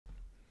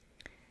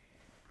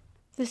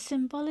The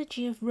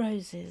Symbology of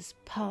Roses,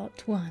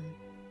 Part 1.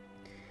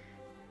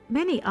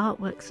 Many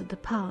artworks of the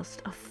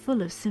past are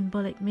full of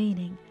symbolic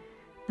meaning,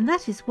 and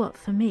that is what,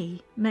 for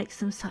me, makes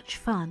them such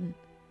fun.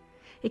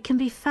 It can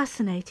be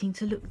fascinating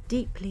to look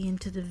deeply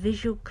into the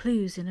visual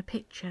clues in a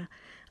picture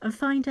and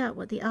find out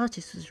what the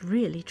artist was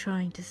really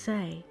trying to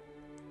say.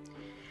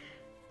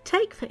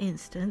 Take, for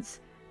instance,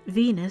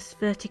 Venus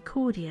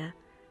Verticordia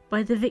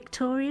by the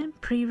Victorian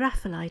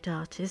Pre-Raphaelite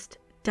artist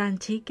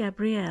Dante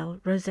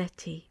Gabriel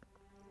Rossetti.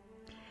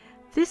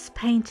 This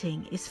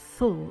painting is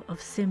full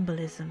of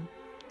symbolism.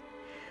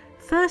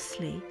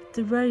 Firstly,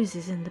 the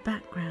roses in the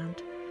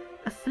background,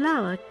 a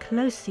flower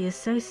closely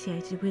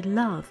associated with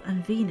love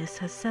and Venus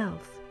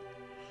herself.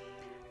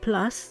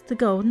 Plus the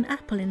golden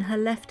apple in her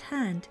left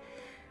hand,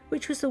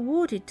 which was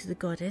awarded to the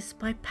goddess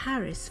by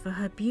Paris for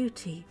her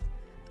beauty,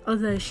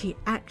 although she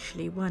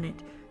actually won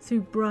it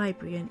through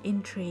bribery and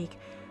intrigue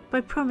by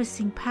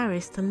promising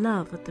Paris the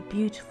love of the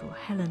beautiful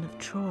Helen of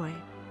Troy.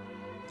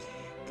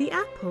 The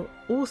apple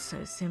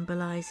also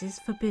symbolises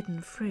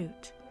forbidden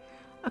fruit,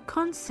 a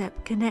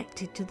concept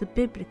connected to the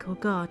biblical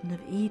Garden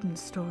of Eden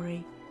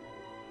story.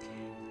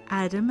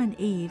 Adam and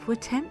Eve were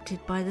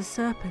tempted by the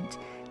serpent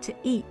to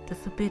eat the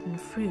forbidden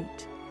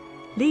fruit,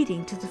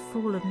 leading to the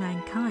fall of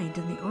mankind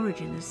and the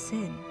origin of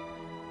sin.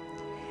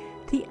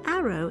 The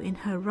arrow in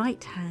her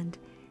right hand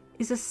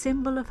is a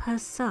symbol of her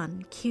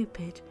son,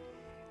 Cupid,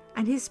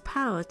 and his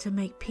power to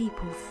make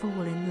people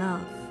fall in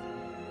love.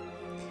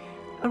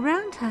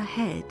 Around her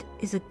head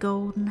is a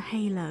golden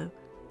halo,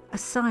 a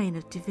sign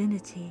of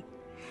divinity,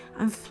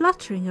 and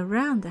fluttering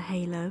around the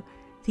halo,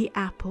 the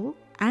apple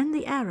and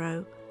the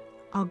arrow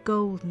are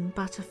golden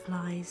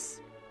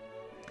butterflies.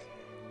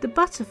 The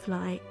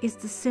butterfly is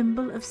the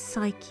symbol of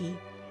Psyche,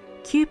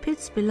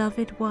 Cupid's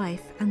beloved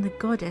wife and the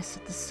goddess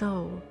of the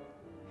soul.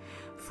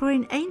 For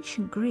in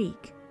ancient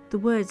Greek, the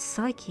word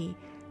Psyche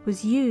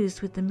was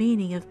used with the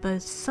meaning of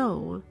both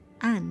soul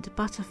and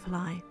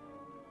butterfly.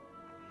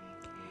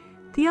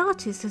 The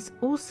artist has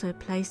also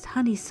placed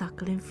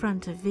honeysuckle in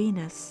front of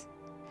Venus.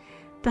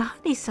 The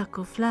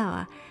honeysuckle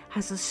flower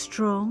has a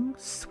strong,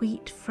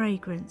 sweet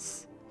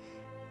fragrance.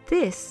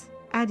 This,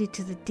 added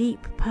to the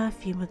deep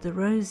perfume of the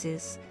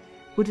roses,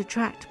 would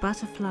attract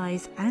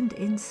butterflies and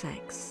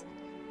insects,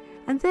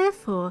 and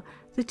therefore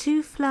the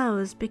two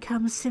flowers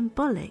become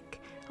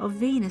symbolic of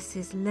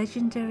Venus's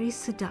legendary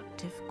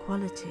seductive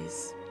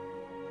qualities.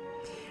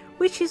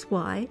 Which is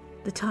why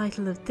the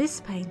title of this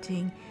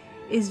painting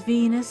is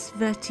Venus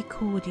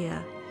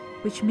Verticordia,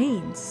 which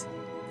means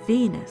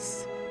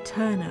Venus,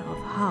 turner of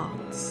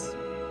hearts.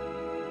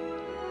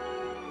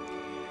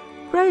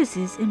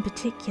 Roses in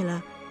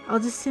particular are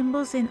the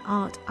symbols in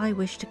art I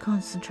wish to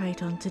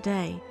concentrate on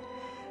today,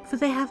 for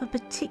they have a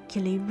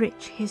particularly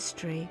rich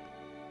history.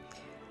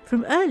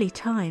 From early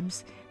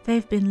times they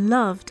have been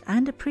loved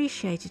and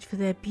appreciated for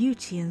their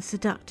beauty and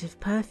seductive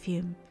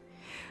perfume,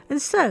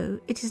 and so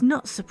it is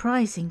not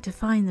surprising to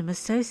find them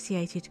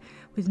associated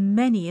with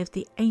many of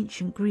the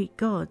ancient Greek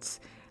gods,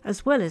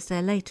 as well as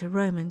their later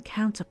Roman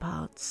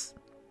counterparts.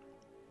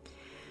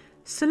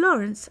 Sir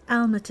Lawrence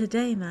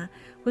Alma-Tadema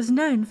was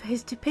known for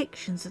his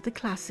depictions of the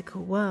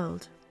classical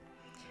world.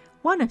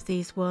 One of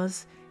these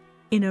was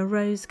In a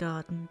Rose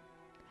Garden.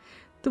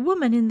 The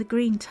woman in the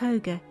green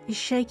toga is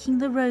shaking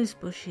the rose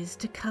bushes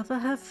to cover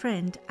her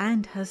friend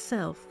and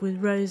herself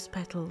with rose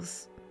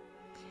petals.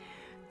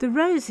 The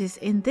roses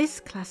in this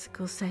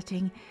classical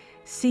setting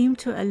seem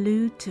to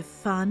allude to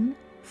fun,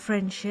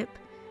 friendship,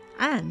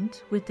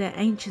 and, with their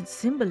ancient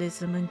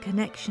symbolism and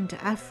connection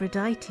to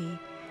Aphrodite,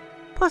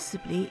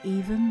 possibly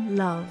even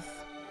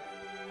love.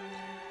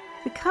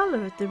 The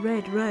colour of the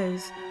red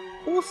rose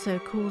also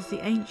caused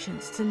the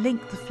ancients to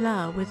link the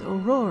flower with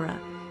Aurora,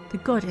 the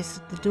goddess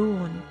of the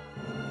dawn.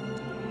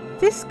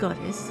 This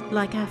goddess,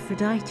 like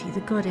Aphrodite,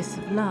 the goddess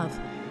of love,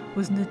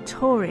 was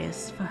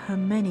notorious for her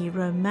many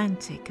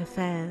romantic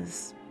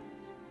affairs.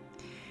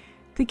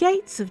 The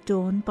Gates of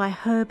Dawn by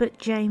Herbert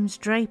James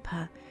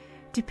Draper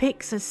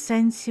depicts a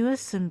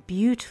sensuous and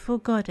beautiful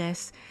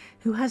goddess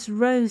who has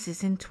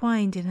roses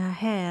entwined in her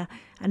hair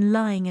and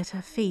lying at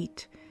her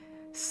feet,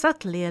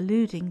 subtly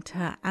alluding to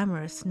her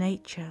amorous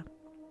nature.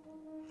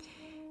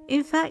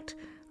 In fact,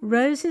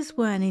 roses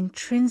were an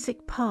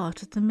intrinsic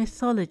part of the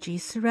mythology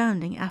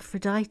surrounding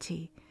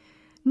Aphrodite,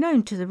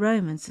 known to the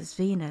Romans as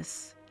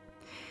Venus.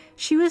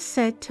 She was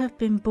said to have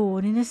been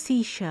born in a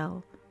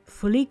seashell,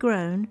 fully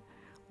grown,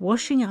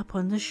 washing up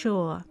on the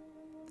shore,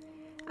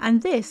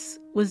 and this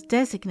was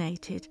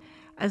designated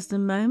as the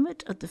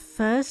moment of the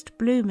first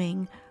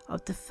blooming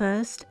of the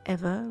first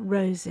ever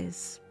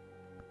roses.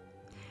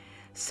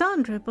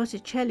 Sandro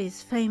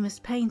Botticelli's famous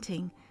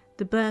painting,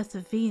 The Birth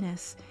of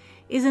Venus,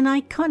 is an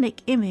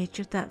iconic image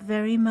of that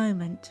very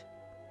moment.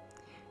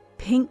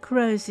 Pink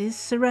roses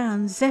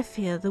surround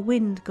Zephyr, the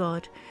wind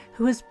god,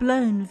 who has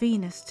blown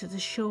Venus to the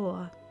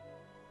shore.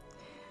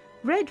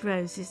 Red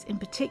roses in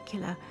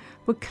particular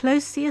were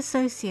closely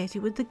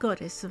associated with the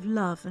goddess of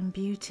love and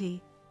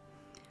beauty.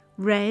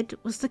 Red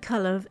was the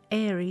colour of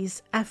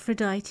Ares,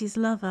 Aphrodite's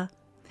lover,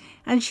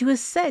 and she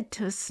was said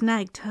to have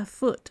snagged her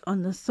foot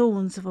on the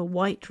thorns of a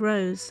white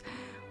rose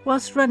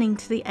whilst running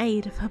to the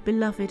aid of her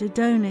beloved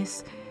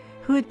Adonis,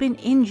 who had been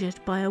injured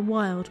by a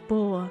wild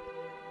boar.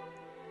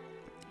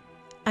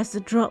 As the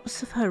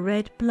drops of her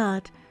red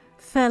blood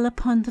fell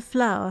upon the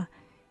flower,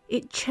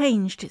 it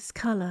changed its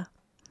colour.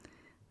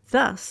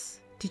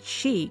 Thus did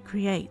she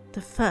create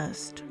the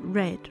first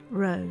red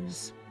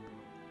rose.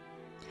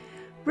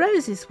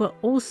 Roses were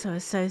also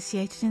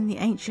associated in the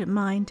ancient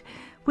mind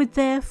with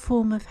their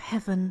form of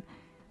heaven,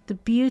 the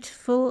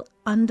beautiful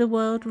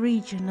underworld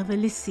region of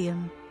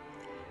Elysium,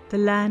 the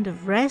land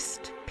of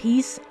rest,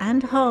 peace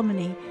and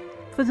harmony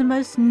for the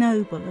most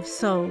noble of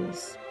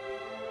souls.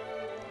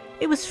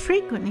 It was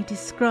frequently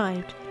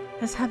described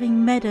as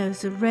having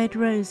meadows of red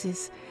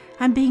roses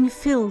and being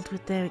filled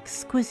with their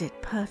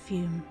exquisite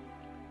perfume.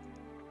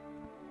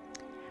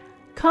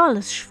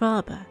 Carlos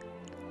Schwaber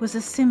was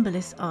a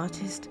symbolist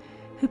artist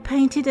who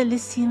painted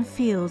Elysian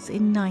Fields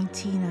in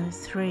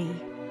 1903.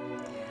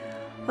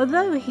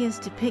 Although he has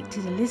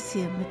depicted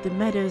Elysium with the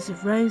meadows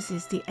of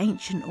roses the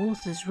ancient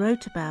authors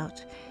wrote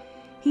about,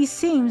 he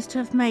seems to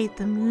have made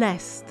them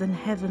less than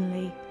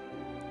heavenly.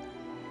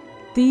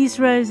 These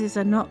roses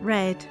are not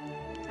red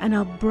and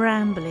are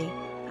brambly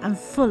and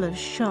full of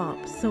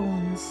sharp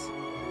thorns.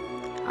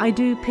 I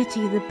do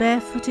pity the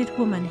barefooted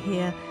woman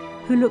here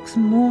who looks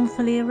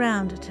mournfully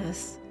around at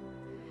us.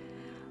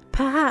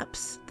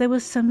 Perhaps there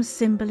was some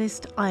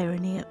symbolist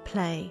irony at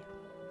play.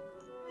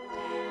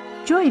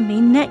 Join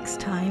me next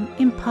time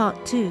in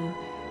part 2,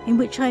 in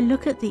which I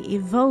look at the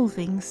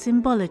evolving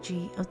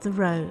symbology of the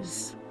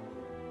rose.